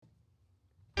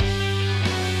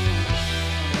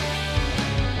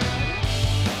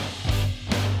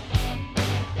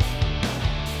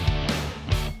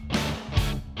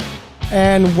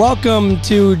And welcome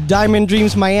to Diamond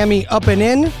Dreams Miami Up and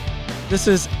In. This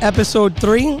is episode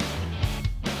 3.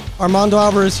 Armando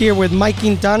Alvarez here with Mike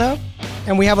Quintana,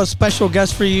 and we have a special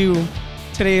guest for you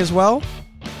today as well.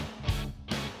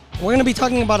 We're going to be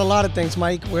talking about a lot of things,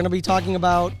 Mike. We're going to be talking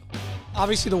about,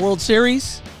 obviously, the World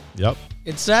Series. Yep.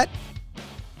 It's set.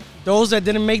 Those that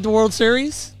didn't make the World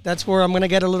Series, that's where I'm going to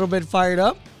get a little bit fired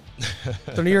up.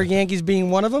 The New York Yankees being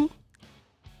one of them.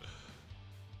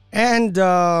 And,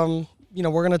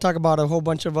 we're going to talk about a whole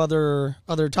bunch of other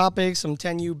topics, some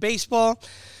 10U baseball.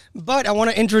 But I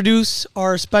want to introduce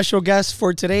our special guest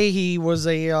for today. He was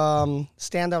a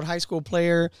standout high school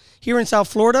player here in South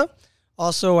Florida,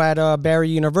 also at Barry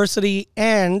University,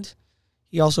 and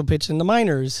he also pitched in the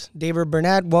minors. David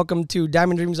Bernat, welcome to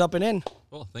Diamond Dreams Up and In.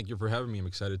 Well, thank you for having me. I'm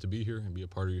excited to be here and be a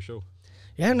part of your show.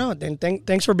 Yeah, no,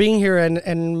 thanks for being here.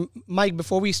 And Mike,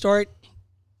 before we start,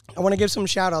 I want to give some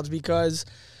shout-outs because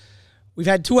we've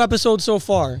had 2 episodes so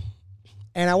far.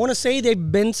 And I want to say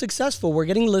they've been successful. We're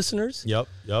getting listeners. Yep.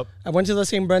 I went to the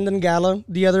St. Brendan Gala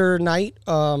the other night,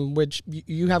 which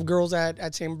you have girls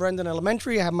at St. Brendan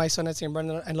Elementary. I have my son at St.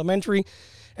 Brendan Elementary.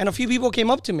 And a few people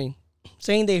came up to me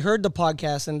saying they heard the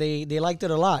podcast and they liked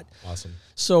it a lot. Awesome.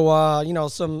 So,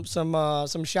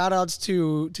 some shout-outs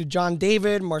to John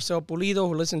David, Marcel Pulido,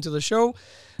 who listened to the show.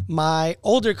 My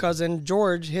older cousin,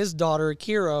 George, his daughter,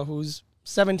 Kira, who's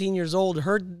 17 years old,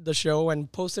 heard the show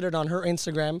and posted it on her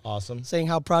Instagram. Awesome. Saying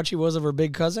how proud she was of her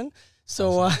big cousin.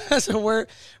 So awesome. So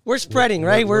we're spreading,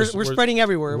 right? We're spreading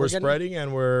everywhere. We're spreading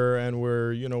and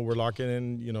we're locking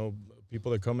in,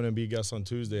 people that come in and be guests on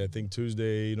Tuesday. I think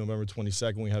Tuesday, November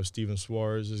 22nd, we have Steven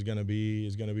Suarez is going to be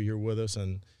here with us,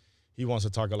 and he wants to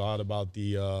talk a lot about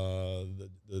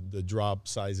the drop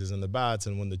sizes and the bats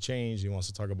and when the change. He wants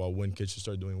to talk about when kids should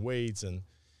start doing weights, and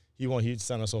he'd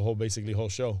send us a whole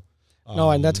show.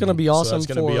 And that's going to be awesome. So that's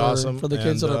going to be awesome for the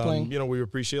kids that are playing. We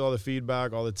appreciate all the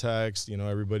feedback, all the text,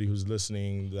 everybody who's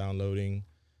listening, downloading,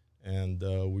 and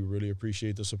we really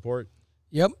appreciate the support.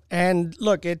 Yep. And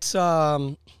look, it's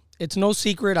no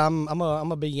secret. I'm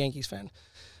a big Yankees fan.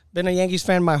 Been a Yankees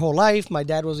fan my whole life. My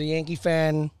dad was a Yankee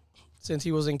fan since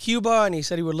he was in Cuba, and he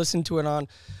said he would listen to it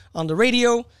on the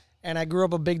radio. And I grew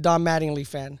up a big Don Mattingly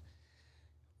fan.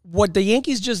 What the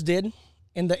Yankees just did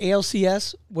in the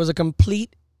ALCS was a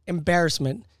complete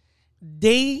embarrassment.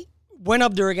 They went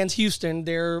up there against Houston.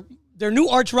 They're new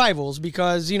arch rivals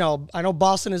because, I know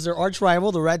Boston is their arch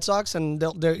rival, the Red Sox, and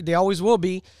they always will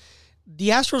be. The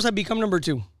Astros have become number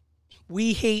 2.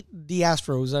 We hate the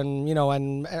Astros,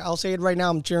 and I'll say it right now,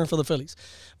 I'm cheering for the Phillies.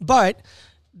 But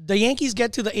the Yankees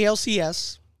get to the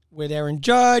ALCS with Aaron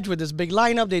Judge, with this big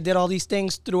lineup. They did all these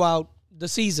things throughout the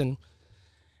season.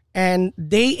 And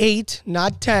they ate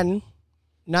not 10,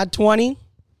 not 20,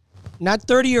 not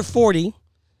 30 or 40,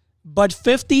 but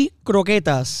 50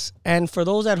 croquetas. And for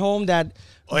those at home that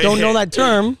don't know that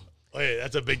term,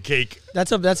 that's a big cake.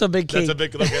 That's a big cake. That's a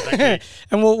big croqueta cake.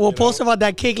 And we'll post about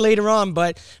that cake later on.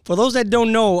 But for those that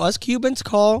don't know, us Cubans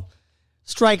call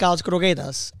strikeouts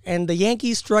croquetas. And the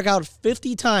Yankees struck out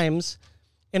 50 times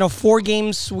in a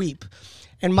 4-game sweep.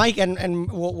 And Mike,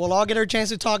 and we'll all get our chance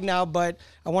to talk now, but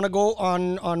I want to go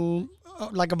on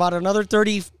like about another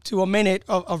 30 to a minute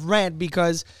of rant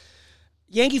because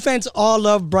Yankee fans all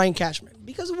love Brian Cashman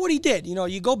because of what he did.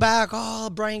 You go back,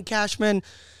 Brian Cashman,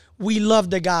 we love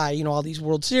the guy. All these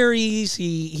World Series.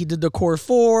 He did the Core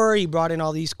 4. He brought in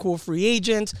all these cool free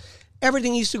agents.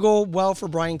 Everything used to go well for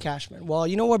Brian Cashman. Well,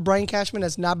 you know what? Brian Cashman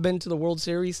has not been to the World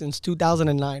Series since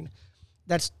 2009.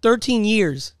 That's 13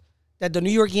 years that the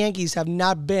New York Yankees have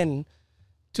not been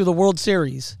to the World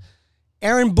Series.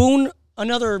 Aaron Boone,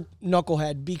 another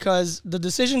knucklehead because the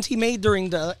decisions he made during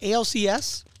the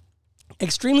ALCS,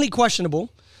 extremely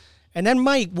questionable. And then,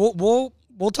 Mike, we'll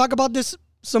talk about this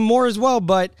some more as well,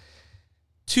 but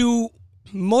to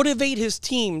motivate his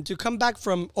team to come back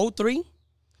from 0-3,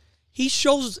 he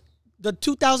shows the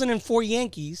 2004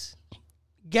 Yankees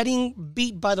getting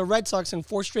beat by the Red Sox in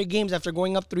 4 straight games after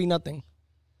going up 3-0.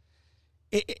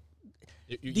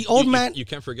 The old man... You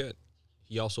can't forget,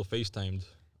 he also FaceTimed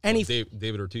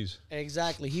David Ortiz.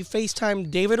 Exactly. He FaceTimed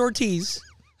David Ortiz.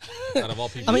 Out of all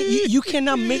people. I mean, you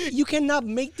cannot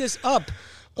make this up.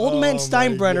 Old man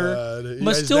Steinbrenner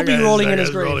must still be rolling in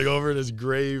his grave. Rolling over in his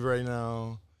grave right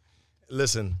now.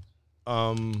 Listen,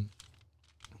 how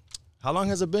long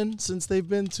has it been since they've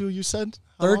been to? You said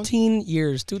 13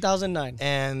 years, 2009.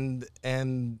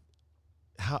 And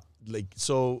how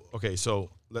so? Okay,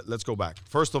 so let's go back.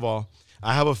 First of all,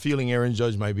 I have a feeling Aaron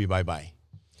Judge might be bye-bye.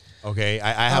 Okay,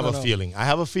 I have a feeling. I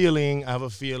have a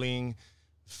feeling.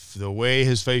 The way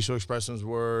his facial expressions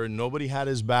were, nobody had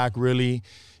his back really.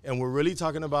 And we're really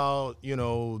talking about,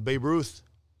 Babe Ruth.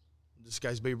 this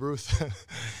guy's Babe Ruth.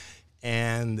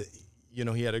 And, you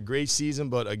know, he had a great season,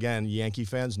 but again, Yankee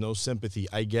fans, no sympathy.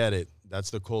 I get it. That's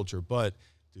the culture. But,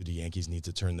 dude, the Yankees need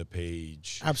to turn the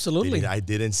page. Absolutely. I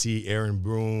didn't see Aaron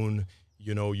Boone.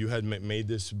 You know, you had made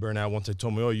this Bernat once. I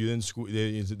told me, oh, you didn't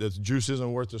squeeze. The juice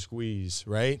isn't worth the squeeze,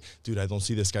 right? Dude, I don't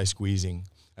see this guy squeezing.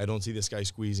 I don't see this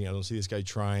guy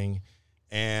trying.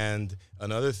 And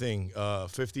another thing,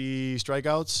 50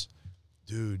 strikeouts,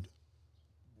 dude,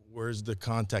 where's the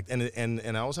contact?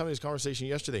 And I was having this conversation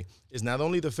yesterday. It's not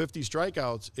only the 50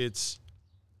 strikeouts, it's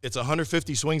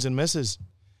 150 swings and misses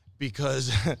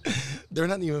because they're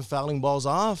not even fouling balls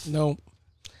off. No.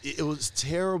 It was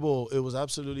terrible. It was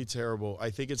absolutely terrible.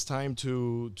 I think it's time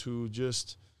to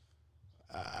just,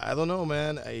 I don't know,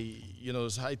 man.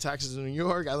 There's high taxes in New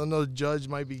York. I don't know. The judge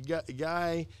might be a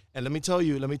guy. And let me tell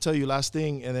you, last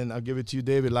thing, and then I'll give it to you,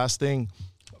 David. Last thing,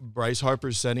 Bryce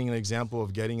Harper's setting an example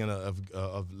of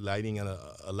of lighting and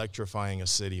electrifying a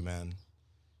city, man.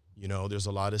 You know, there's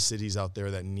a lot of cities out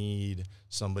there that need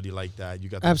somebody like that. You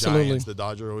got the Giants, the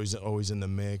Dodgers always in the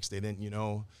mix. They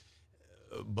didn't,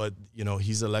 but,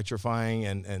 he's electrifying,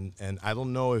 and I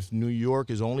don't know if New York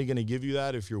is only going to give you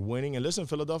that if you're winning. And listen,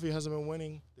 Philadelphia hasn't been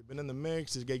winning. They've been in the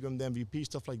mix. They gave him the MVP,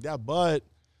 stuff like that. But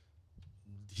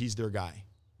he's their guy,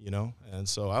 And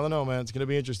so, I don't know, man. It's going to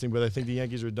be interesting, but I think the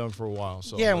Yankees are done for a while.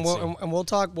 So yeah, and we'll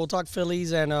talk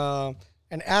Phillies and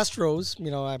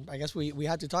Astros. I guess we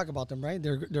had to talk about them, right?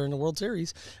 They're in the World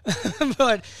Series.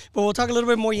 but we'll talk a little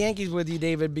bit more Yankees with you,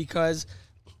 David, because –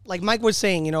 like Mike was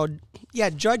saying,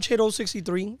 Judge hit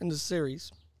 063 in the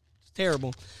series. It's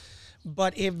terrible.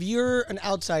 But if you're an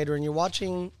outsider and you're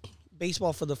watching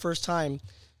baseball for the first time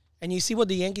and you see what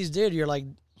the Yankees did, you're like,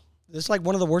 this is like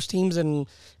one of the worst teams in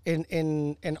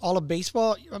all of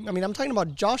baseball. I mean, I'm talking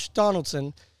about Josh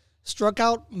Donaldson struck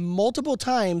out multiple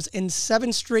times in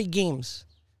 7 straight games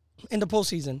in the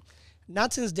postseason.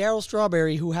 Not since Darryl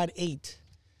Strawberry, who had 8.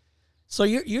 So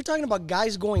you're talking about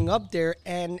guys going up there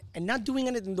and not doing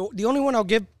anything. The only one I'll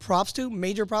give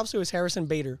major props to, is Harrison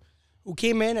Bader, who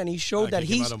came in and he showed that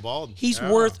he's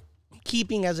worth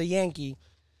keeping as a Yankee.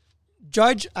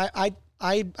 Judge, I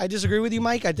disagree with you,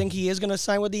 Mike. I think he is going to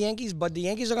sign with the Yankees, but the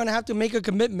Yankees are going to have to make a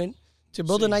commitment to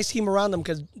build a nice team around them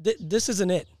because this isn't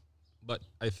it. But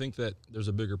I think that there's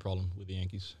a bigger problem with the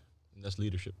Yankees, and that's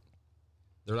leadership.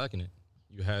 They're lacking it.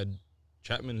 You had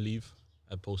Chapman leave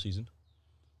at postseason.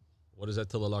 What does that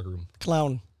tell the locker room?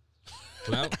 Clown?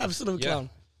 Absolute clown.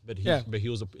 But he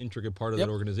was an intricate part of that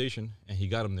organization, and he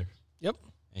got him there. Yep.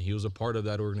 And he was a part of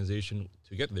that organization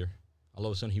to get there. All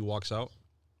of a sudden, he walks out.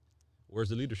 Where's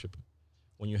the leadership?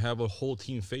 When you have a whole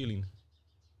team failing,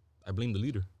 I blame the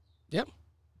leader. Yep.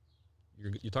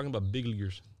 You're talking about big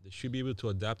leaguers. They should be able to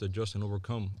adapt, adjust, and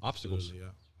overcome obstacles. Absolutely,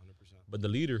 yeah, 100%. But the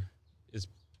leader is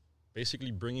basically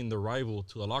bringing the rival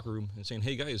to the locker room and saying,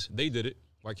 hey, guys, they did it.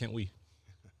 Why can't we?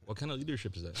 What kind of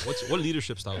leadership is that? What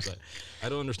leadership style is that? I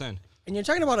don't understand. And you're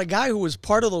talking about a guy who was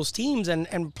part of those teams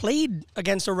and played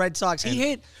against the Red Sox. He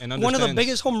hit one of the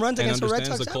biggest home runs against the Red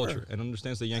Sox culture and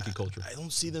understands the Yankee culture. I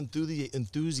don't see the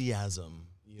enthusiasm.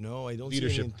 I don't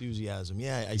leadership. see any enthusiasm.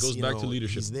 Yeah, it goes back to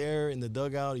leadership. He's there in the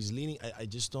dugout. He's leading. I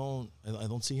just don't. I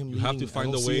don't see him. You have to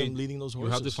find a way. Leading those horses.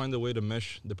 You have to find a way to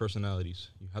mesh the personalities.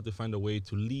 You have to find a way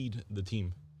to lead the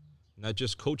team, not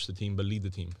just coach the team, but lead the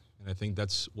team. And I think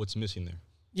that's what's missing there.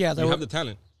 Yeah, you have the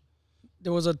talent.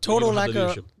 There was a total lack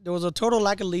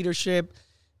of leadership.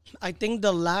 I think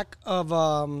the lack of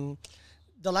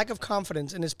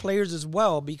confidence in his players as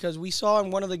well, because we saw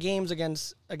in one of the games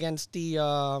against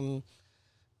the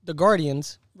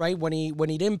Guardians, right, when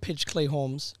he didn't pitch Clay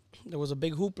Holmes, there was a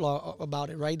big hoopla about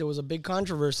it, right? There was a big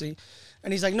controversy,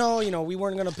 and he's like, no, we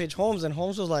weren't going to pitch Holmes, and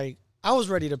Holmes was like, I was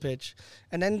ready to pitch.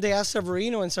 And then they asked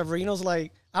Severino, and Severino's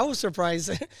like, I was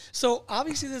surprised. So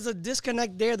obviously there's a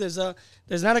disconnect there. There's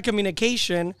not a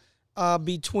communication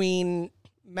between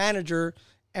manager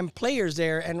and players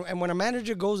there. And when a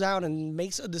manager goes out and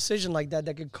makes a decision like that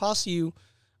could cost you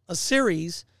a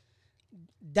series,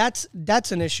 that's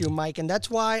an issue, Mike. And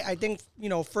that's why I think,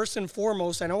 first and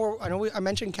foremost, I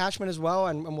mentioned Cashman as well,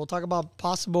 and we'll talk about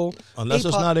possible. Unless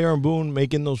it's not Aaron Boone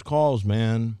making those calls,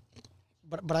 man.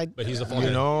 But he's the fall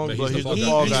guy.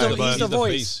 He's the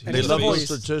voice. They love those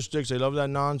statistics. They love that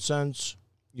nonsense.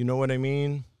 You know what I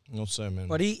mean? No say, man.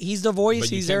 But he's the voice.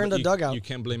 He's there in the dugout. You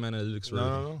can't blame analytics for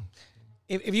everything. No.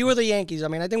 If you were the Yankees, I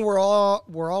mean, I think we're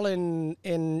all in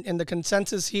the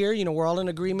consensus here. We're all in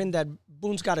agreement that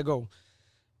Boone's got to go.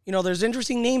 There's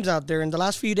interesting names out there. In the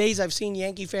last few days, I've seen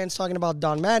Yankee fans talking about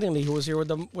Don Mattingly, who was here with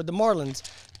the Marlins,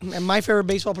 and my favorite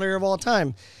baseball player of all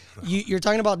time. You're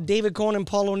talking about David Cohn and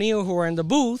Paul O'Neill, who are in the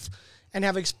booth and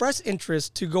have expressed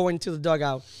interest to go into the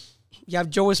dugout. You have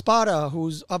Joe Espada,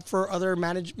 who's up for other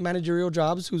managerial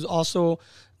jobs, who's also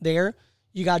there.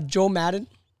 You got Joe Madden,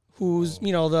 who's,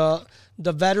 the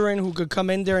veteran who could come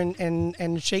in there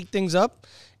and shake things up.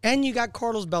 And you got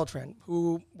Carlos Beltran,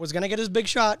 who was going to get his big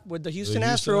shot with the Houston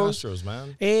Astros.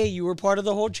 Man. Hey, you were part of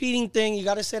the whole cheating thing. You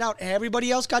got to sit out. Everybody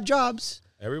else got jobs.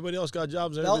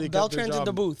 Beltran's in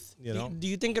the booth. Do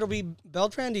you think it'll be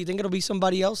Beltran? Do you think it'll be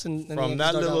somebody else? From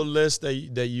that little list that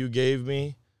you gave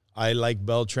me, I like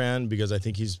Beltran because I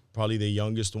think he's probably the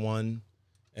youngest one.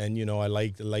 And, I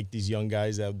like these young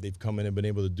guys that they've come in and been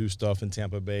able to do stuff in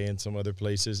Tampa Bay and some other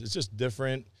places. It's just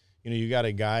different. You got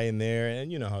a guy in there,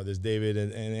 and you know how there's David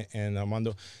and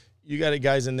Armando. You got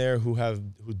guys in there who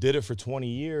did it for 20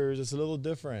 years. It's a little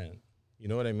different. You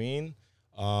know what I mean?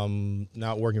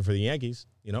 Not working for the Yankees,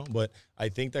 but I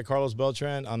think that Carlos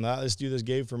Beltran, on that list you just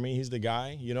gave for me, he's the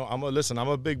guy. I'm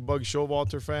a big Bug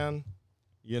Showalter fan.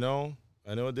 I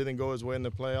know it didn't go his way in the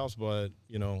playoffs, but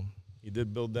he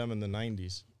did build them in the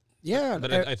 90s. Yeah,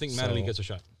 but I think Mattingly gets a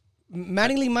shot.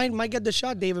 Mattingly might get the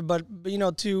shot, David, but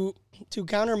to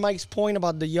counter Mike's point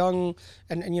about the young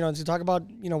and to talk about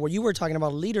what you were talking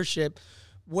about, leadership,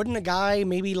 wouldn't a guy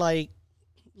maybe like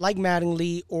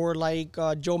Mattingly or like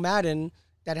Joe Madden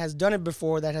that has done it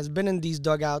before, that has been in these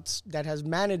dugouts, that has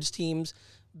managed teams,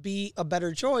 be a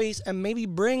better choice and maybe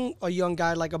bring a young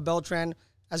guy like a Beltran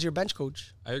as your bench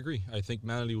coach? I agree. I think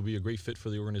Mattingly will be a great fit for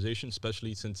the organization,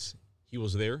 especially since he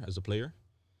was there as a player.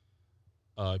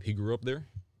 He grew up there.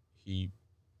 He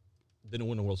didn't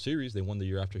win the World Series. They won the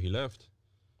year after he left.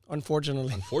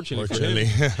 Unfortunately for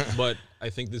him. But I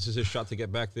think this is his shot to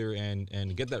get back there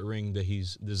and get that ring that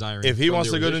he's desiring. If he wants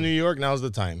to go to New York, now's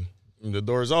the time. The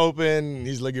door's open.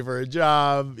 He's looking for a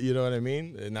job. You know what I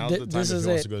mean? Now's the time if he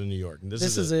wants to go to New York. And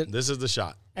this is it. This is the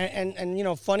shot.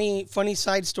 And funny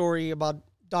side story about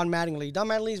Don Mattingly. Don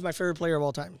Mattingly is my favorite player of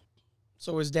all time.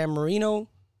 So is Dan Marino.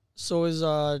 So is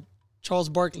Charles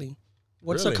Barkley.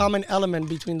 What's the common element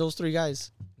between those three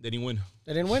guys? They didn't win.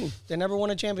 They never won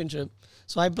a championship.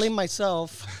 So I blame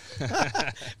myself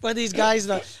for these guys.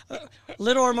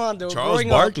 Little Armando. Charles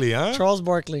Barkley, huh? Charles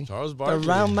Barkley. The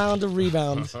round mound of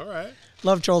rebounds. All right.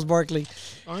 Love Charles Barkley.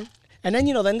 And then,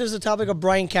 then there's the topic of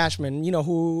Brian Cashman,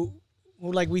 who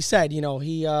like we said,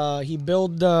 he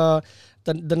built the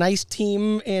nice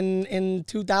team in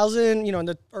 2000, in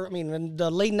the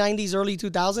late 90s, early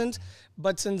 2000s.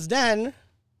 But since then...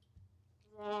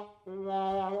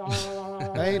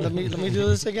 Hey, let me do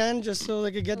this again just so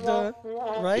they could get the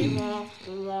right.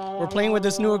 We're playing with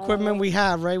this new equipment we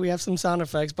have, right? We have some sound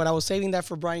effects, but I was saving that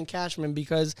for Brian Cashman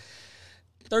because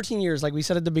 13 years, like we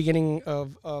said at the beginning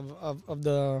of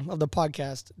the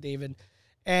podcast, David,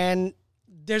 and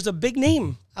there's a big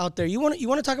name out there. You want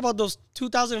to talk about those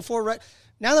 2004?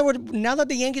 Now that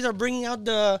the Yankees are bringing out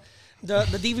the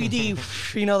DVD,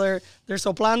 they're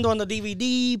soplando on the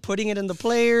DVD, putting it in the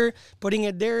player, putting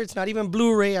it there. It's not even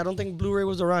Blu-ray. I don't think Blu-ray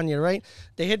was around yet, right?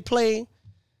 They hit play.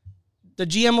 The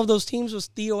GM of those teams was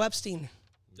Theo Epstein.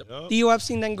 Yep. Theo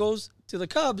Epstein then goes to the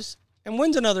Cubs and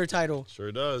wins another title.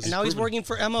 Sure does. And now he's working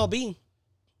for MLB.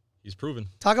 He's proven.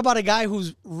 Talk about a guy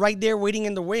who's right there waiting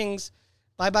in the wings.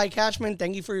 Bye-bye, Cashman.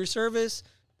 Thank you for your service.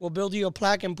 We'll build you a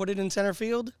plaque and put it in center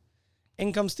field.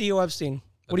 In comes Theo Epstein.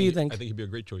 What do you think? I think he'd be a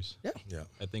great choice. Yeah.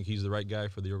 I think he's the right guy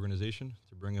for the organization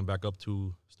to bring him back up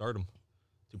to stardom,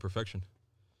 to perfection.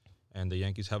 And the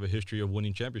Yankees have a history of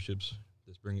winning championships.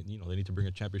 They need to bring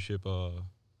a championship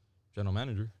general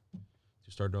manager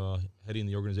to start heading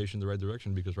the organization in the right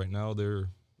direction because right now they're,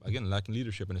 again, lacking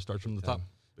leadership, and it starts from the top.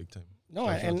 Big time. No,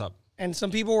 and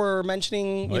some people were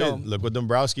mentioning, look what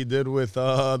Dombrowski did with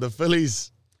the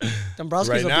Phillies.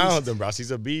 Dombrowski's Dombrowski's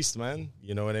a beast, man.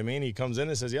 You know what I mean? He comes in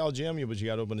and says, "Yeah, I'll GM you, but you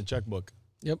got to open a checkbook."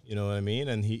 Yep. You know what I mean?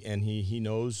 And he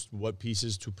knows what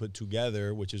pieces to put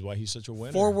together, which is why he's such a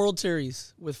winner. 4 World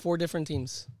Series with 4 different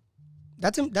teams.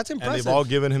 That's impressive. And they've all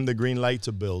given him the green light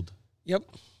to build. Yep.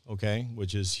 Okay,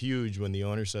 which is huge when the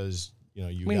owner says, the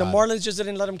Marlins just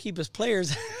didn't let him keep his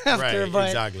players after. Right,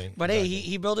 exactly. But hey,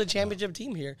 he built a championship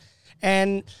team here.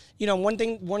 And,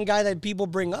 one guy that people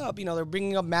bring up, they're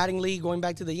bringing up Mattingly, going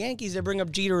back to the Yankees, they bring up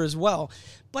Jeter as well.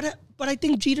 But I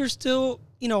think Jeter still,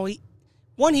 he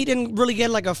didn't really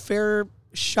get like a fair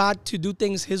shot to do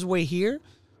things his way here.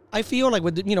 I feel like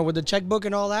with the checkbook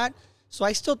and all that. So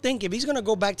I still think if he's going to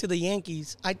go back to the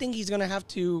Yankees, I think he's going to have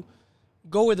to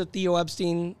go with the Theo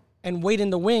Epstein and wait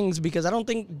in the wings because I don't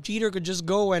think Jeter could just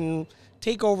go and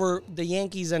take over the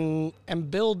Yankees and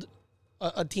build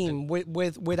a team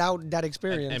without that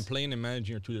experience. And playing and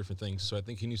managing are 2 different things. So I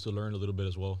think he needs to learn a little bit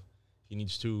as well. He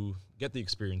needs to get the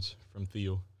experience from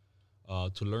Theo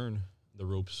to learn the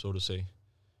ropes, so to say,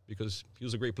 because he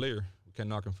was a great player. We can't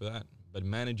knock him for that. But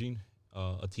managing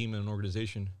a team and an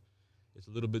organization is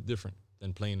a little bit different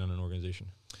than playing on an organization.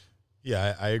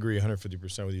 Yeah, I agree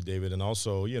 150% with you, David. And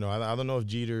also, you know, I don't know if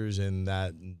Jeter's in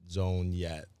that zone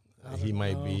yet. He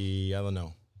might be. I don't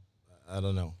know.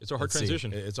 It's a hard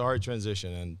transition. It's a hard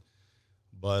transition,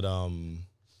 but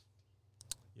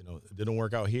you know, it didn't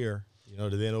work out here. You know,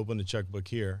 they didn't open the checkbook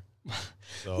here.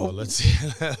 So let's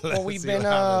see. Well, we've been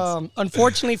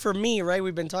unfortunately for me, right?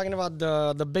 We've been talking about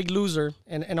the big loser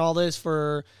and all this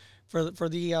for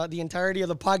the entirety of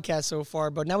the podcast so far.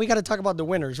 But now we got to talk about the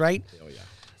winners, right? Oh yeah.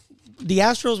 The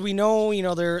Astros, we know, you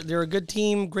know, they're a good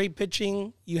team, great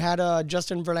pitching. You had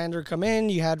Justin Verlander come in,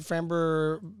 you had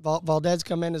Framber Valdez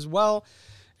come in as well,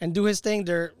 and do his thing.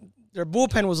 Their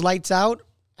bullpen was lights out.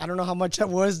 I don't know how much that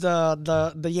was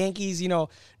the Yankees, you know,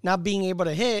 not being able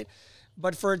to hit,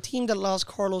 but for a team that lost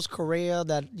Carlos Correa,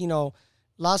 that, you know,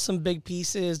 lost some big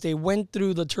pieces, they went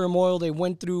through the turmoil, they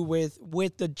went through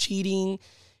with the cheating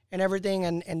and everything,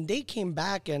 and they came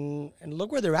back and look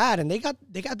where they're at, and they got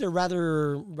there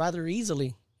rather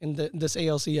easily in this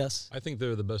ALCS. I think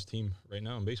they're the best team right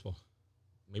now in baseball.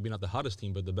 Maybe not the hottest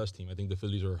team, but the best team. I think the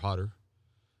Phillies are hotter.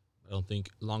 I don't think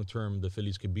long term the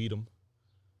Phillies could beat them.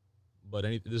 But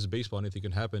this is baseball. Anything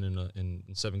can happen in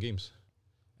 7 games,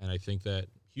 and I think that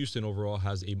Houston overall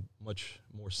has a much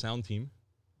more sound team,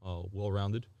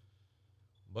 well-rounded.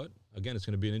 But, again, it's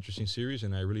going to be an interesting series,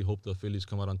 and I really hope the Phillies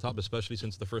come out on top, especially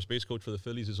since the first base coach for the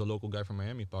Phillies is a local guy from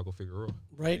Miami, Paco Figueroa.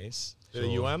 Right. Nice.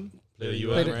 Played at UM? Played at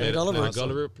UM, Played right? at Gulliver.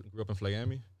 Gulliver, grew up in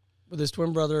Miami. With his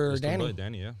twin brother, Danny.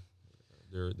 Danny, yeah.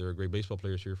 They're great baseball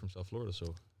players here from South Florida,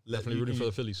 so definitely rooting for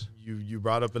the Phillies. You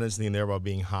brought up an incident there about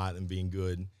being hot and being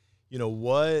good. You know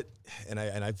what? And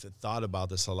I've thought about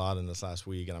this a lot in this last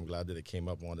week, and I'm glad that it came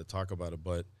up. I wanted to talk about it,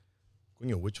 but you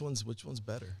know, which one's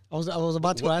better? I was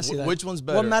about to ask you that. Which one's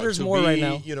better? What matters more right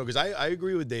now? You know, because I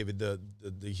agree with David. The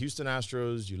Houston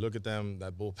Astros, you look at them,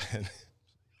 that bullpen.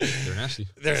 They're nasty.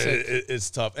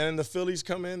 It's tough. And then the Phillies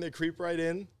come in, they creep right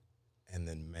in, and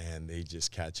then, man, they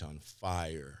just catch on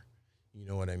fire. You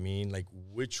know what I mean? Like,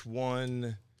 which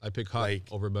one? I pick hot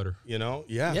over better. You know?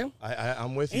 Yeah.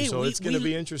 I'm with you. Hey, so it's going to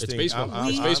be interesting. It's baseball.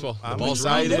 It's baseball. I'm the ball's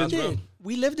excited.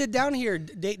 We lived it down here.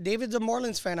 David's a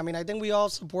Marlins fan. I mean, I think we all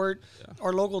support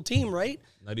our local team, right?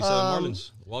 97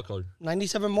 Marlins, wild card.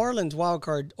 97 Marlins, wild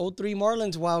card. 03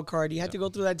 Marlins, wild card. You had to go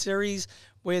through that series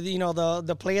with, you know,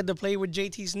 the play at the play with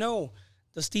JT Snow,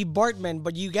 the Steve Bartman.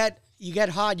 But you get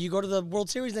hot. You go to the World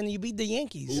Series, and you beat the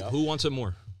Yankees. Who wants it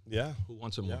more? Yeah. Who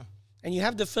wants it more? Yeah. And you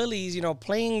have the Phillies, you know,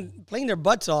 playing their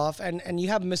butts off, and you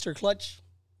have Mr. Clutch,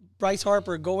 Bryce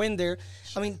Harper, go in there.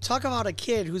 I mean, talk about a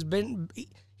kid who's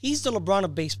he's the LeBron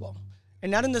of baseball.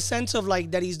 And not in the sense of, like,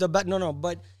 that he's the best. No.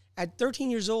 But at 13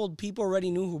 years old, people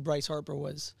already knew who Bryce Harper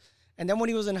was. And then when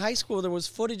he was in high school, there was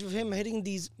footage of him hitting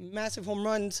these massive home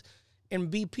runs in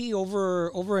BP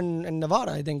over in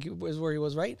Nevada, I think was where he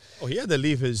was, right? Oh, he had to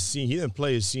leave he didn't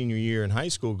play his senior year in high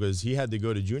school because he had to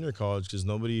go to junior college because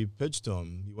nobody pitched to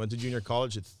him. He went to junior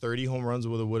college, hit 30 home runs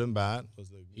with a wooden bat, was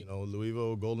the, you know,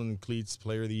 Louisville Golden Cleats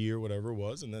Player of the Year, whatever it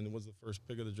was, and then it was the first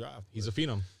pick of the draft. He's a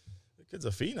phenom. The kid's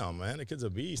a phenom, man. The kid's a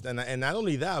beast. And not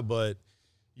only that, but,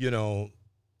 you know,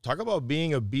 talk about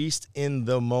being a beast in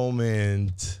the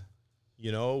moment,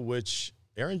 you know, which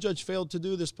Aaron Judge failed to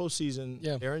do this postseason.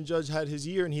 Yeah. Aaron Judge had his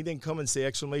year, and he didn't come and say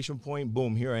exclamation point,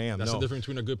 boom, here I am. That's the difference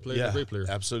between a good player and a great player.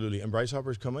 Absolutely. And Bryce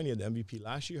Harper's come in. He had the MVP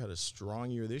last year, had a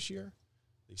strong year this year.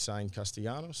 They signed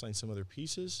Castellanos, signed some other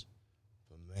pieces.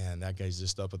 But, man, that guy's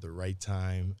just up at the right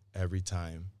time every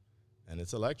time. And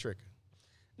it's electric.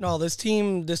 No, this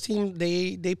team,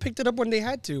 they picked it up when they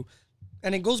had to.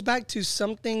 And it goes back to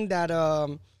something that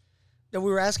we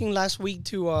were asking last week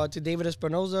to David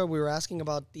Espinoza. We were asking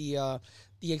about the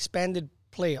expanded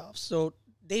playoffs. So,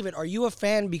 David, are you a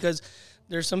fan? Because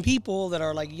there's some people that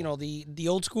are like, you know, the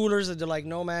old schoolers that they're like,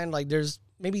 no, man, like there's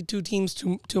maybe 2 teams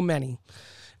too many.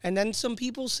 And then some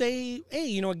people say, hey,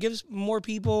 you know, it gives more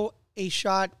people a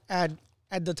shot at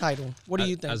the title. What do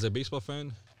you think? As a baseball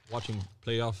fan, watching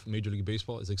playoff Major League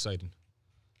Baseball is exciting.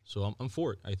 So I'm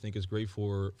for it. I think it's great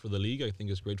for the league. I think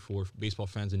it's great for baseball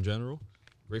fans in general.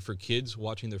 Great for kids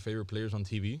watching their favorite players on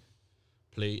TV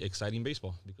play exciting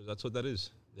baseball, because that's what that is.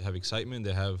 They have excitement.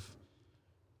 They have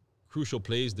crucial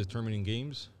plays determining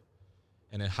games,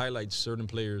 and it highlights certain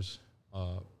players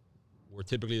where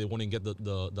typically they wouldn't get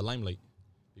the limelight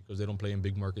because they don't play in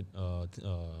big market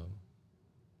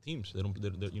teams.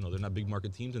 They're not big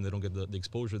market teams, and they don't get the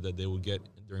exposure that they would get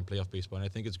during playoff baseball. And I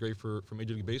think it's great for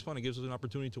Major League Baseball, and it gives us an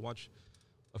opportunity to watch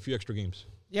a few extra games.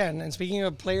 Yeah, and speaking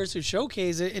of players who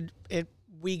showcase it,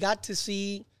 we got to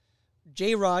see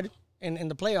J-Rod in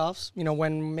the playoffs, you know,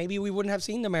 when maybe we wouldn't have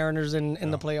seen the Mariners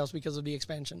in the playoffs because of the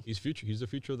expansion. He's future. He's the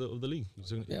future of the league. He's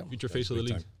the future face of the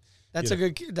league. Time. That's a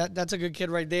good. That's a good kid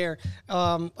right there.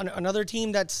 Another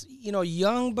team that's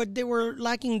young, but they were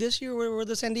lacking this year were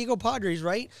the San Diego Padres,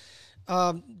 right?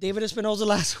 David Espinosa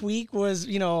last week was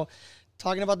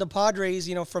talking about the Padres,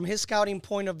 from his scouting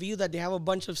point of view, that they have a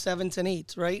bunch of 7s and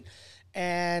 8s, right?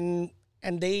 And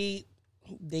they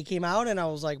came out, and I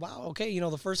was like, wow, okay,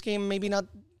 the first game maybe not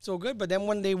so good, but then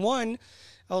when they won,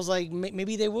 I was like,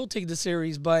 maybe they will take the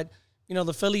series. But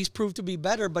the Phillies proved to be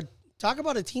better. But talk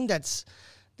about a team that's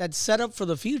set up for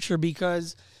the future,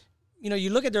 because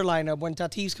you look at their lineup when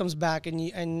Tatis comes back, and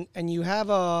you have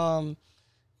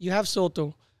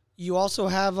Soto. You also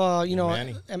have,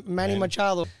 Manny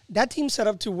Machado. That team's set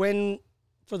up to win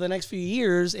for the next few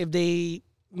years if they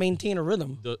maintain a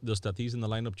rhythm. Does Tatis in the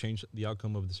lineup change the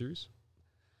outcome of the series?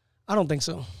 I don't think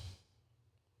so.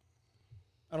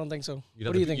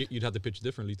 What do you think? You'd have to pitch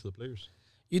differently to the players.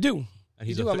 You do. And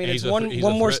he's it's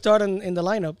one more stud in the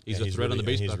lineup. He's a threat on the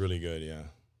base. He's really good, yeah.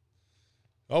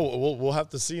 Oh, we'll have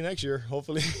to see next year.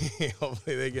 Hopefully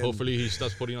they get. Hopefully he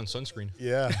starts putting on sunscreen.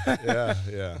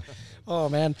 Yeah. Oh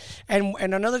man, and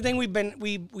another thing we've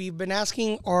been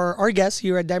asking our guests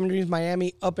here at Diamond Dreams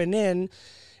Miami Up and In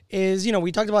is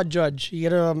we talked about Judge. He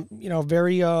had a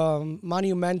very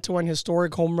monumental and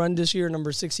historic home run this year,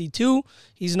 number 62.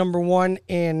 He's number 1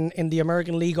 in the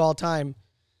American League all time.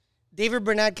 David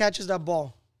Bernat catches that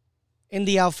ball in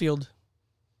the outfield.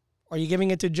 Are you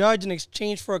giving it to Judge in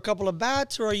exchange for a couple of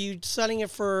bats, or are you selling it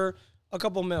for a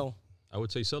couple mil? I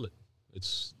would say sell it.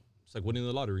 It's like winning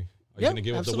the lottery. Are you going to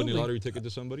give up the winning lottery ticket to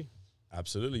somebody?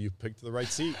 Absolutely. You picked the right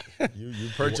seat. You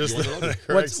purchased the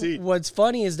correct seat. What's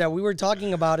funny is that we were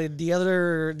talking about it the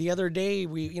other day.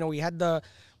 We had the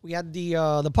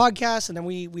podcast, and then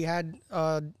we had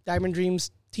Diamond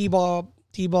Dreams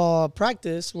T-ball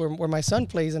practice where my son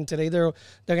plays, and today they're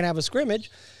gonna have a scrimmage.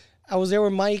 I was there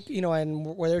with Mike, and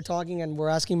where they're talking, and we're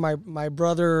asking my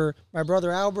brother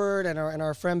Albert and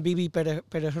our friend Bibi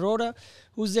Perejroda,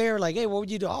 who's there, like, hey, what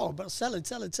would you do? Oh, bro, sell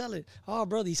it. Oh,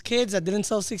 bro, these kids that didn't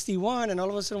sell 61, and all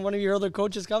of a sudden one of your other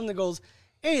coaches comes and goes,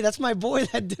 hey, that's my boy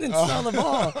that didn't sell the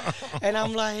ball. And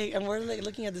I'm like, and we're like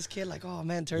looking at this kid like, oh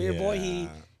man, Terrier boy, he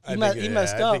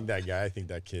messed up. I think that guy,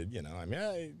 that kid,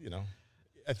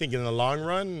 I think in the long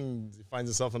run, he finds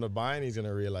himself in a bind, he's going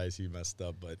to realize he messed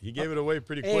up. But he gave it away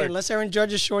pretty quick. Unless Aaron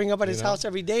Judge is showing up at his house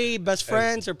every day, best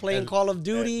friends, or playing Call of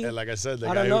Duty. And like I said, the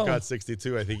guy who caught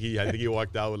 62, I think he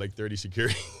walked out with like 30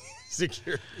 security.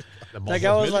 That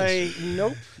guy was like,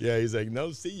 nope. Yeah, he's like,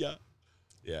 no, see ya.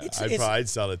 Yeah, I'd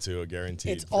sell it to a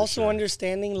guarantee. It's also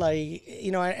understanding, like,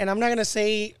 and I'm not going to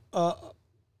say a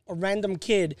random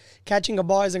kid catching a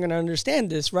ball isn't going to understand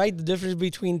this, right? The difference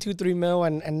between 2-3 mil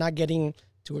and not getting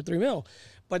 2 or 3 mil.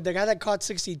 But the guy that caught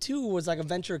 62 was like a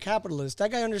venture capitalist.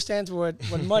 That guy understands what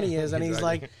money is, and he's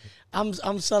like,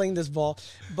 I'm selling this ball.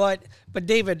 But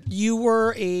David, you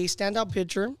were a standout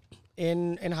pitcher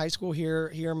in high school here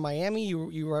in Miami.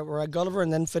 You were at Gulliver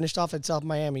and then finished off at South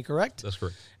Miami, correct? That's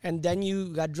correct. And then you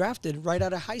got drafted right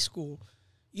out of high school.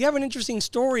 You have an interesting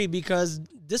story, because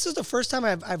this is the first time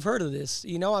I've heard of this.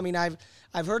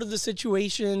 I've heard of the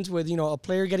situations with a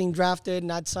player getting drafted,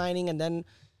 not signing, and then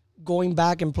going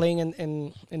back and playing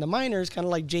in the minors, kind of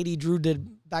like J.D. Drew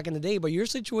did back in the day. But your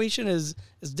situation is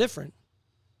different.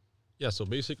 Yeah, so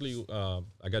basically,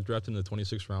 I got drafted in the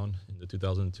 26th round in the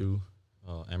 2002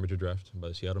 amateur draft by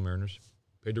the Seattle Mariners.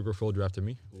 Pedro Grifol drafted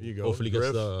me. There you go.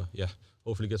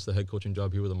 Hopefully gets the head coaching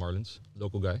job here with the Marlins.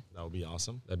 Local guy. That would be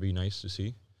awesome. That'd be nice to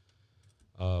see.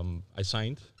 I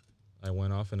signed. I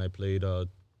went off and I played 2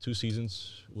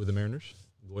 seasons with the Mariners.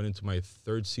 Going into my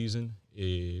 3rd season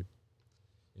in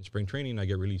spring training, I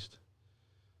get released.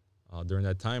 During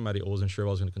that time, I wasn't sure if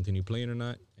I was going to continue playing or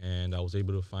not, and I was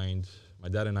able to my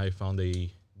dad and I found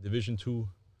a Division II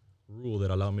rule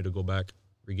that allowed me to go back,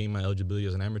 regain my eligibility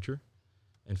as an amateur,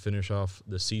 and finish off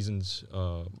the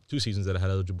 2 seasons that I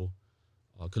had eligible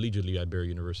collegiately at Barry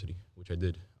University, which I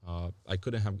did. I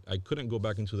couldn't go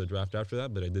back into the draft after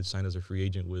that, but I did sign as a free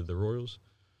agent with the Royals,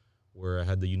 where I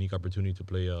had the unique opportunity to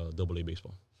play AA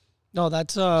baseball. No,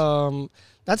 that's an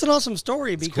awesome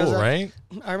story, because cool, right?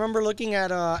 I remember looking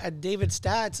at David's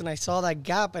stats, and I saw that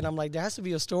gap, and I'm like, there has to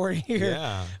be a story here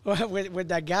with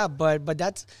that gap. But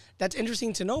that's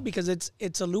interesting to know, because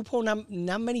it's a loophole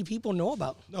not many people know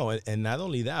about. No, and not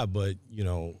only that, but you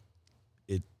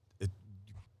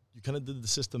kind of did the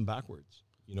system backwards.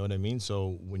 You know what I mean?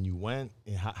 So when you went,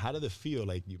 how did it feel?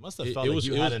 Like, you must have felt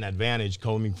you had an advantage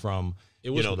coming from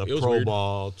the pro weird.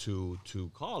 Ball to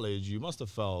college. You must have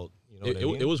felt,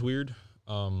 It was weird.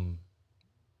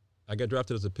 I got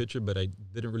drafted as a pitcher, but I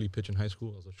didn't really pitch in high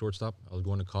school. I was a shortstop. I was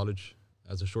going to college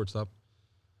as a shortstop.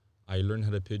 I learned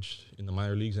how to pitch in the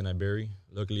minor leagues and at Barry.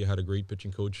 Luckily, I had a great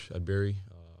pitching coach at Barry,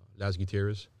 Las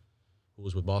Gutierrez, who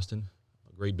was with Boston.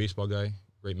 A great baseball guy,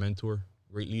 great mentor,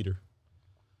 great leader.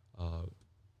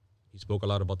 He spoke a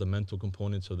lot about the mental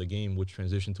components of the game, which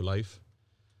transitioned to life.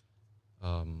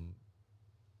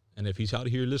 And if he's out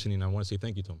here listening, I want to say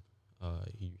thank you to him.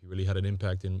 He really had an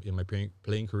impact in my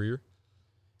playing career.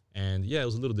 And, yeah, it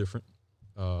was a little different.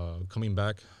 Coming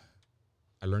back,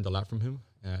 I learned a lot from him.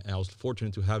 And I was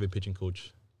fortunate to have a pitching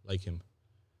coach like him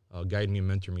guide me and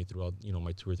mentor me throughout,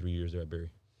 my 2 or 3 years there at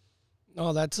Barry.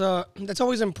 No, that's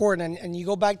always important. And you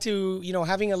go back to,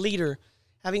 having a leader,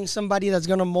 having somebody that's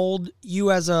going to mold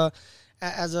you as a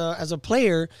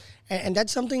player. And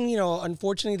that's something,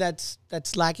 unfortunately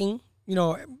that's lacking,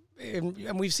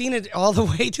 and we've seen it all the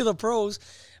way to the pros.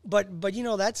 But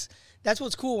that's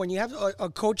what's cool when you have a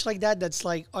coach like that that's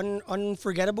like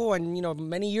unforgettable. And,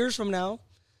 many years from now,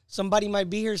 somebody might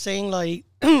be here saying like,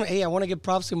 hey, I want to give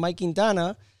props to Mike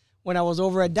Quintana when I was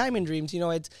over at Diamond Dreams.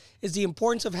 It's the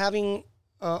importance of having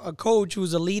a coach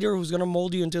who's a leader who's going to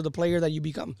mold you into the player that you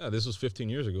become. Yeah, this was 15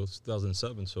 years ago,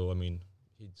 2007. So, I mean,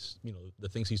 the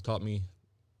things he's taught me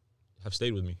have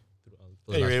stayed with me.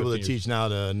 You're able to teach now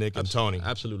to Nick and Tony.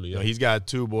 Absolutely, yeah. He's got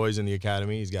 2 boys in the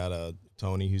academy. He's got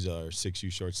Tony, who's our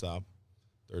 6U shortstop,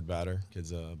 third batter.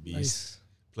 Kid's a beast. Nice.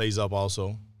 Plays up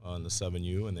also on the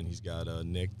 7U, and then he's got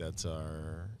Nick. That's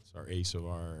our ace of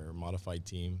our modified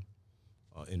team,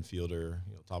 infielder.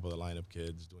 Top of the lineup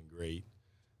kids, doing great.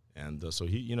 And so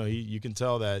you can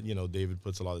tell that David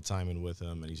puts a lot of time in with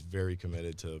him, and he's very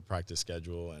committed to practice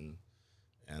schedule, and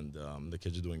the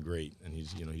kids are doing great, and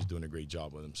he's doing a great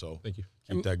job with them. So thank you.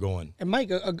 Keep that going. And Mike,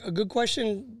 a good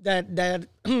question that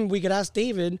we could ask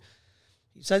David.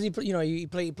 He says he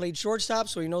played shortstop,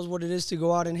 so he knows what it is to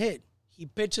go out and hit. He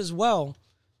pitches well.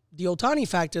 The Ohtani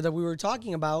factor that we were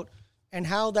talking about, and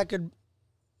how that could,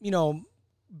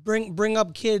 bring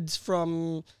up kids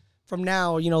from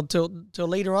now, till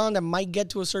later on that might get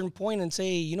to a certain point and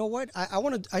say, you know what,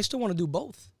 I still want to do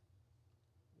both.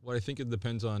 Well, I think it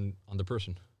depends on the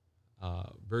person.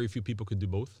 Very few people could do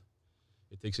both.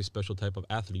 It takes a special type of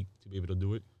athlete to be able to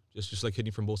do it. Just like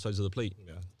hitting from both sides of the plate.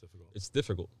 Yeah, difficult. It's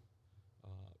difficult.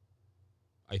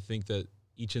 I think that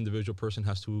each individual person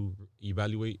has to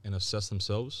evaluate and assess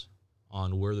themselves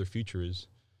on where their future is,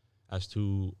 as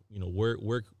to where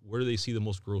do they see the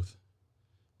most growth,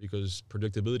 because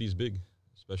predictability is big,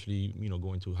 especially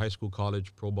going to high school,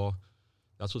 college, pro ball.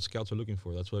 That's what scouts are looking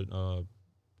for. That's what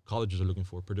colleges are looking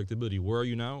for, predictability. Where are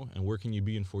you now, and where can you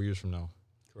be in 4 years from now?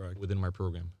 Correct. Within my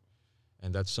program.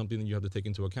 And that's something that you have to take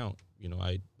into account.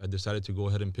 I decided to go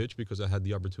ahead and pitch because I had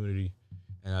the opportunity,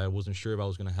 and I wasn't sure if I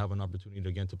was going to have an opportunity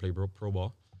again to play pro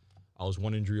ball. I was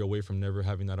one injury away from never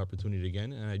having that opportunity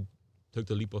again, and I took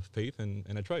the leap of faith, and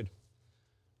I tried.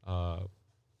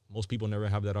 Most people never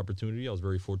have that opportunity. I was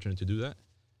very fortunate to do that.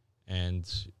 And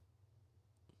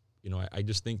I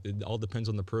just think that it all depends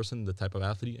on the person, the type of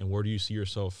athlete, and where do you see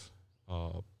yourself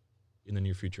in the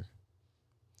near future.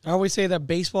 I always say that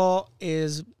baseball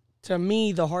is, to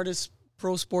me, the hardest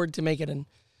pro sport to make it in,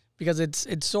 because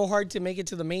it's so hard to make it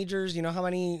to the majors.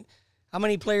 How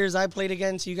many players I played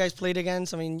against, you guys played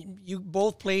against. I mean, you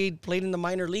both played in the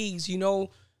minor leagues.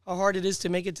 How hard it is to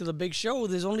make it to the big show.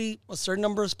 There's only a certain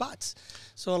number of spots.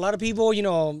 So a lot of people,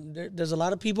 there's a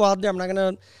lot of people out there, I'm not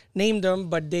going to name them,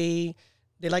 but they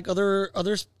like other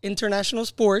international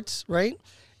sports, right?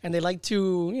 And they like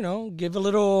to, give a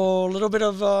little bit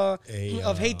of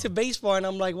hate to baseball. And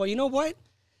I'm like, well, you know what?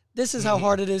 This is how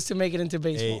hard it is to make it into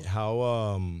baseball. Hey,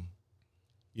 how,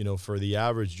 for the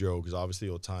average Joe, because obviously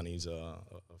Ohtani's a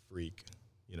freak.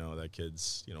 That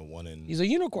kid's, he's a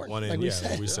unicorn. We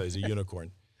say he's a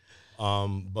unicorn.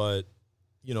 But,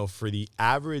 for the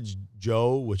average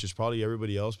Joe, which is probably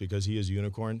everybody else because he is a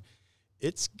unicorn,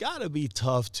 it's got to be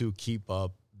tough to keep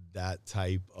up that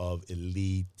type of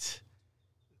elite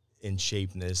in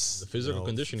shapeness. The physical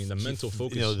conditioning, the mental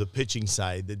focus. The pitching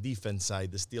side, the defense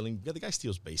side, the stealing. Yeah, the guy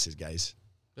steals bases, guys.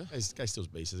 Yeah. The guy steals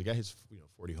bases. The guy hits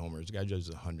 40 homers. The guy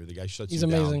judges 100. The guy shuts you down.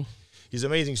 He's amazing. He's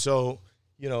amazing. So,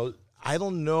 I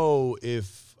don't know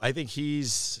if – I think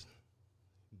he's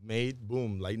made –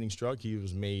 boom, lightning struck. He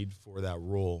was made for that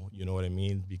role. You know what I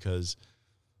mean? Because –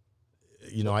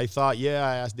 I thought,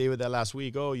 I asked David that last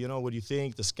week, what do you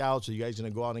think? The scouts, are you guys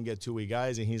going to go out and get 2-way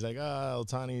guys? And he's like,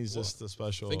 Ohtani's just a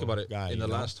special guy. Think about it. In the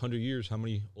last 100 years, how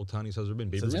many Ohtani's has there been?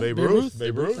 Babe Ruth.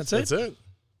 Babe Ruth. That's it.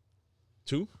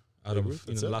 2 out of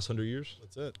the last 100 years?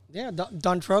 That's it. Yeah,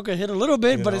 Don Troca hit a little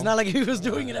bit, but it's not like he was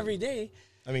doing it every day.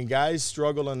 I mean, guys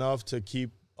struggle enough to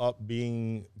keep up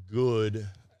being good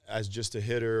as just a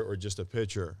hitter or just a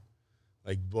pitcher.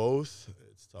 Like both,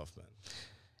 it's tough, man.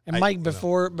 And Mike,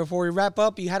 before we wrap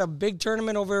up, you had a big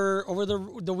tournament over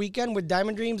the weekend with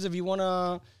Diamond Dreams. If you want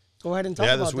to go ahead and talk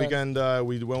about that. Yeah, this weekend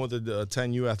we went with the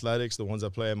 10U Athletics, the ones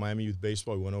that play at Miami Youth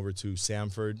Baseball. We went over to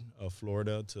Sanford,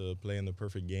 Florida, to play in the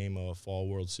perfect game Fall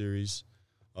World Series.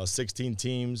 16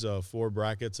 teams, 4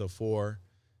 brackets of 4,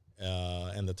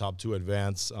 and the top 2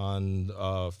 advance.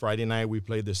 On Friday night, we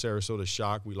played the Sarasota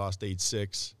Shock. We lost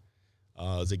 8-6. It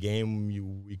was a game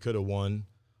we could have won.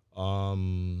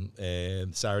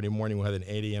 And Saturday morning, we had an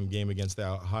 8 a.m. game against the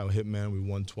Ohio Hitmen. We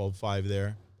won 12-5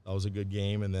 there. That was a good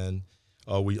game. And then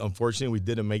unfortunately, we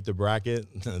didn't make the bracket.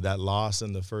 That loss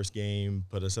in the first game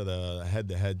put us at a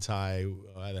head-to-head tie,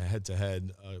 at a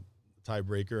head-to-head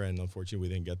tiebreaker, and unfortunately,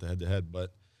 we didn't get the head-to-head.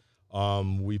 But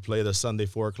we played a Sunday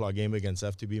 4 o'clock game against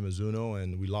FTB Mizuno,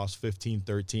 and we lost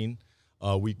 15-13.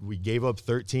 We gave up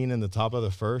 13 in the top of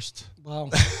the first. Wow.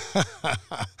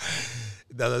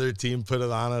 That other team put it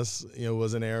on us.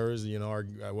 Wasn't errors.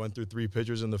 I went through 3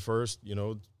 pitchers in the first.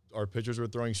 Our pitchers were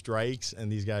throwing strikes, and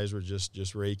these guys were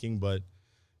just raking. But,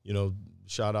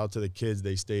 shout out to the kids.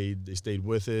 They stayed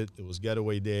with it. It was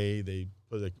getaway day. They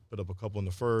put up a couple in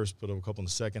the first, put up a couple in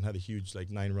the second, had a huge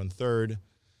 9-run third.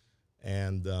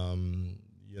 And,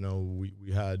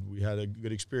 we had a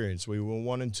good experience. We went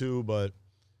 1-2, but,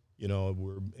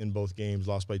 we're in both games,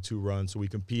 lost by 2 runs. So we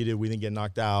competed. We didn't get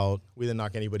knocked out. We didn't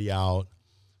knock anybody out.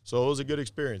 So it was a good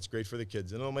experience. Great for the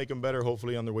kids. And it'll make them better,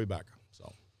 hopefully, on their way back.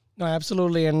 So. No,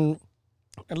 absolutely. And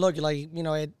look,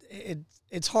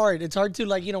 it's hard. It's hard to,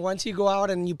 once you go out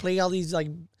and you play all these,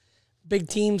 big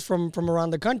teams from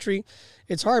around the country,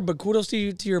 it's hard. But kudos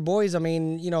to your boys. I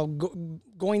mean,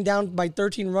 going down by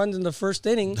 13 runs in the first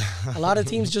inning, a lot of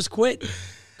teams just quit.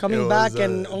 Coming back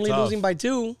and only tough. Losing by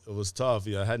 2. It was tough.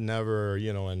 I had never,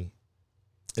 and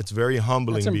it's very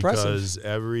humbling because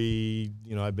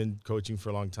I've been coaching for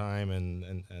a long time,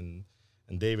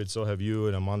 and David, so have you,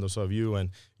 and Armando, so have you,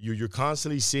 and you're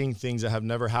constantly seeing things that have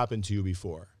never happened to you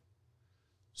before.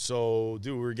 So,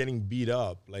 dude, we're getting beat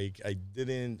up.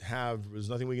 There's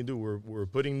nothing we can do. We're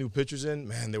putting new pitchers in.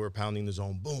 Man, they were pounding the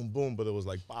zone, boom, boom, but it was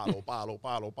bottle, bottle,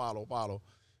 bottle, bottle, bottle.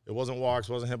 It wasn't walks,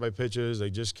 wasn't hit by pitches. They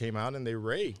just came out and they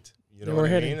raked. You know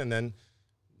what I mean? And then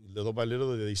little by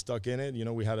little, they stuck in it.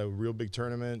 We had a real big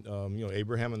tournament.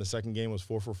 Abraham in the second game was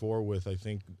 4 for 4 with, I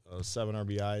think, 7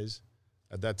 RBIs.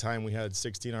 At that time, we had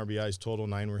 16 RBIs total.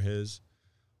 9 were his.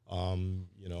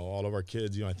 All of our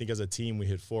kids, I think as a team, we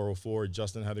hit 404.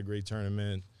 Justin had a great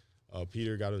tournament.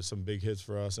 Peter got some big hits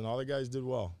for us, and all the guys did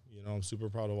well. I'm super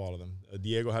proud of all of them.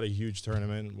 Diego had a huge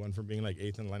tournament, went from being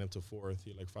 8th in the lineup to 4th.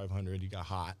 He had 500. He got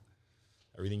hot.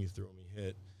 Everything he threw him, he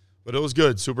hit. But it was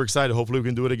good. Super excited. Hopefully we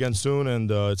can do it again soon, and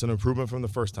it's an improvement from the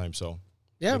first time. So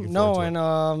yeah,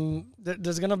 and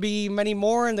there's gonna be many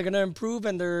more, and they're gonna improve,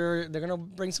 and they're gonna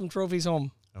bring some trophies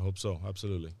home. I hope so.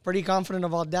 Absolutely. Pretty confident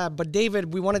about that. But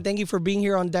David, we want to thank you for being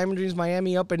here on Diamond Dreams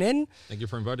Miami Up and In. Thank you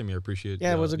for inviting me. I appreciate it.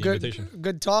 Yeah, it was a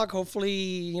good talk.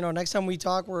 Hopefully, next time we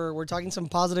talk, we're talking some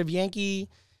positive Yankee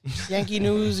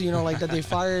news. That they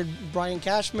fired Brian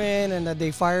Cashman and that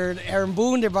they fired Aaron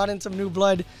Boone. They brought in some new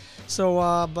blood. So,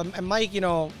 and Mike,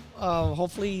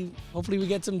 hopefully we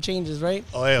get some changes, right?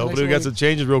 Oh yeah, hopefully we get some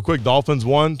changes real quick. Dolphins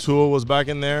won. Tua was back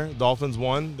in there. Dolphins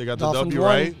won. They got the Dolphins W, won.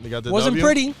 right? They got the Wasn't W.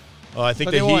 pretty. I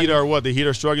think the Heat are what? The Heat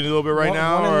are struggling a little bit right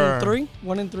now. 1-3.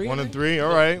 1-3. 1-3.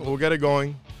 All right, we'll get it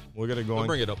going. They'll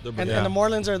bring it up. And the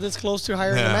Marlins are this close to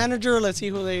hiring a manager. Let's see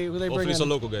who they bring in. Hopefully it's a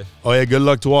local guy. Oh yeah, good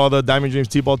luck to all the Diamond Dreams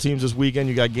T-ball teams this weekend.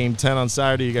 You got Game 10 on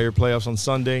Saturday. You got your playoffs on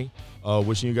Sunday.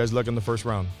 Wishing you guys luck in the first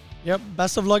round. Yep.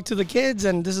 Best of luck to the kids.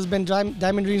 And this has been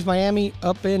Diamond Dreams Miami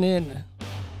Up and In.